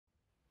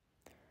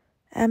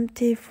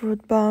empty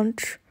fruit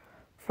bunch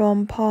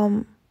from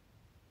palm.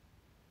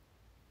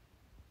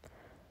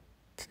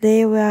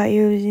 Today we are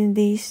using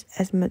these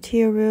as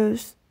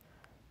materials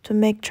to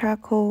make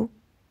charcoal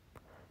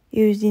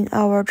using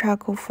our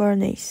charcoal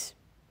furnace.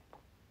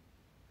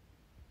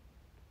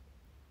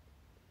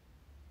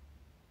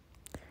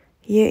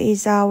 Here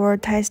is our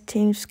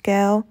testing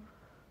scale,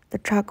 the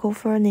charcoal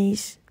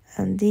furnace,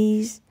 and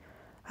these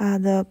are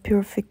the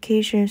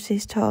purification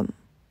system.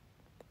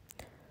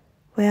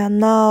 We are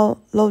now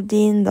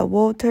loading the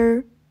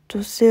water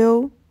to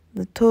seal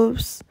the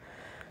tubes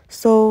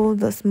so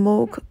the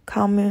smoke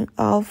coming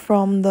out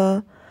from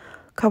the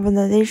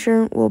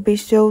carbonization will be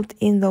sealed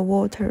in the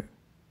water.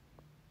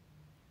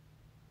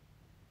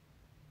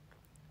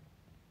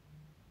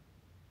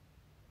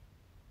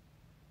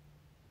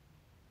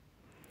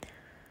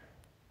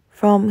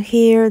 From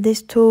here,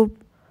 this tube,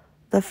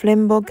 the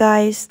flammable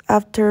gas,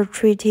 after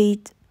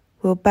treated,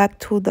 will back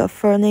to the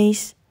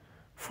furnace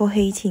for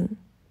heating.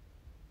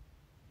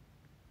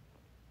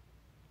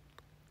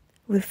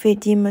 We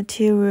fit in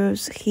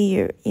materials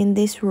here in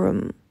this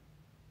room.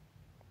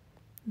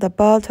 The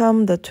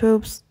bottom, the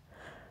tube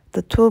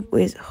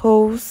with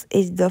holes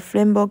is the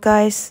flammable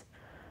gas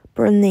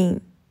burning.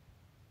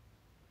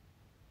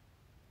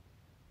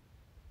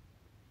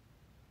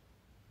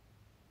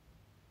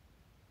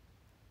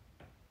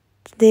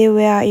 Today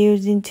we are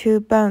using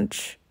 2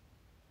 bunch.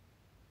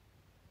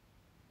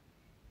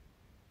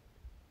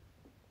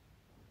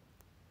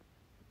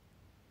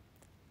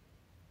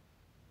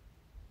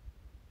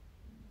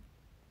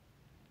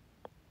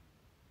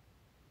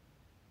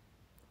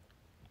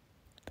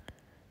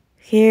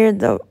 Here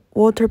the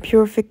water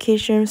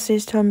purification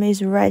system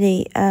is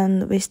ready,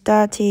 and we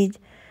started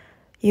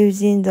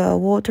using the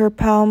water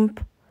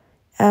pump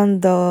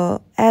and the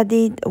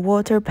added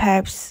water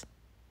pipes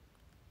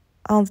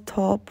on the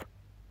top.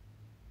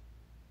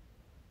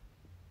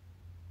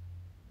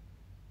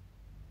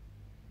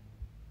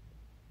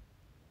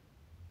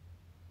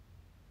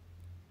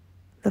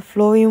 The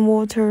flowing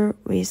water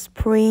with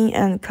spraying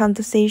and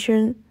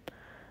condensation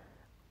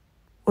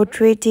will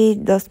treat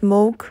the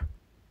smoke.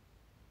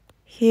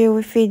 Here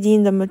we feed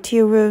in the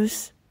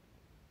materials.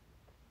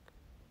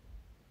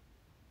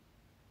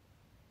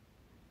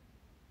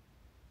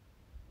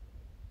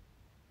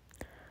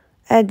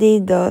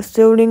 Added the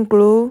sealing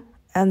glue,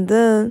 and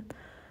then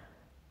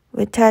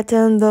we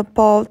tighten the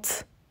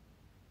bolts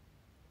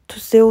to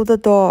seal the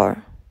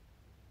door.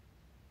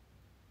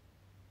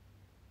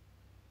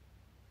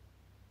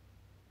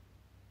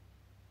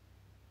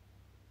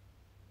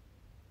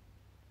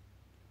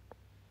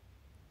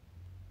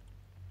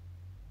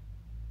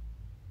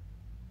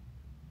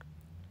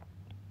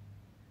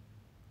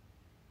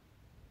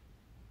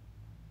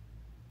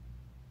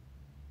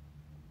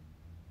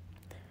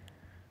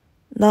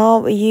 Now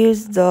we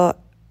use the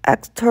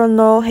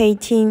external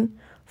heating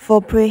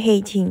for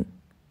preheating.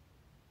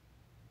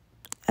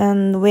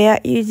 And we are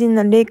using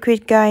a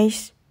liquid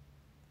gas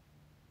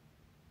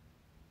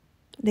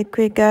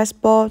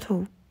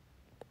bottle.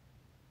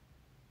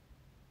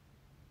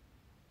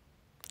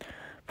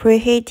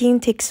 Preheating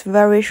takes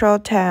very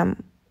short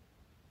time.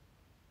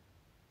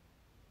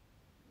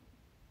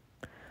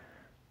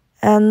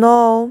 And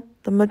now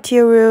the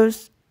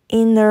materials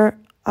inner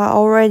are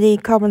already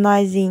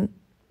carbonizing.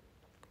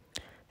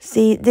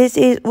 See, this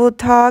is wood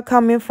tar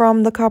coming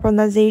from the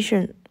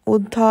carbonization,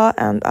 wood tar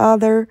and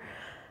other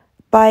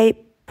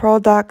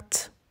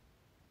byproducts.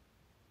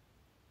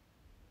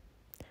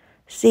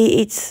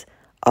 See, it's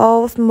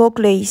all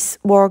smokeless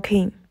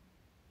working.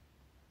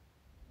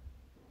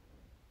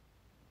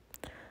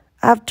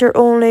 After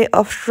only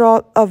a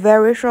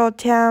very short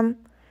time,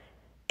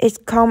 it's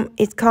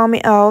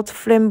coming out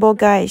flammable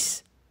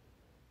gas.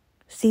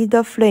 See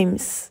the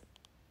flames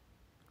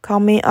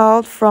coming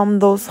out from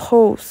those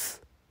holes.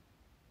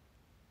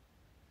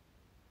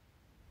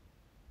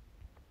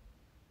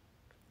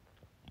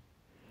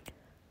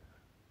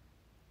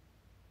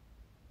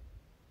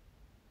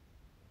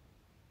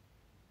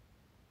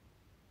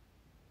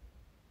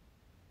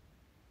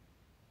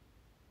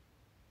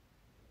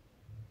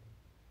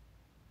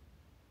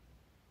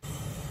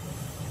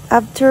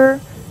 After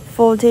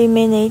 40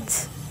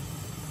 minutes,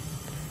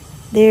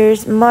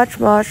 there's much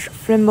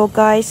flammable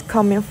gas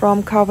coming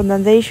from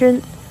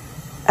carbonization,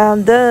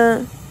 and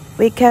then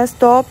we can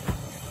stop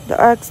the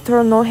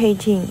external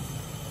heating.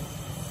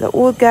 The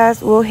wood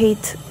gas will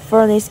heat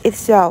furnace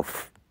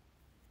itself.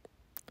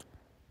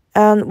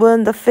 And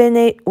when the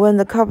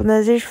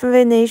carbonization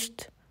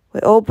finished, we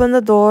open the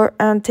door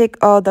and take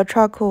out the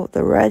charcoal,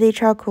 the ready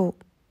charcoal.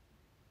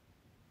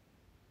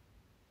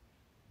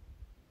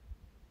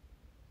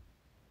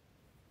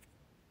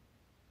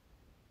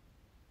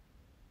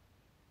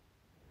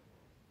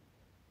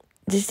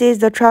 This is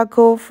the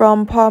charcoal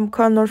from palm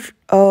kernel,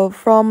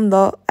 from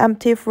the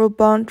empty fruit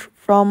bunch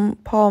from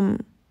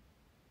palm.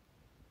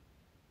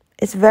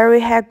 It's very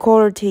high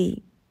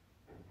quality.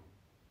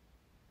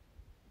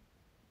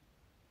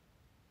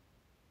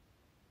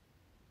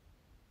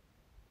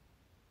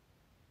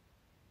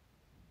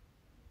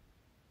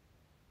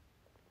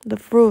 The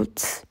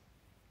fruits.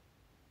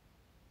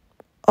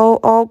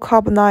 all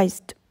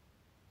carbonized.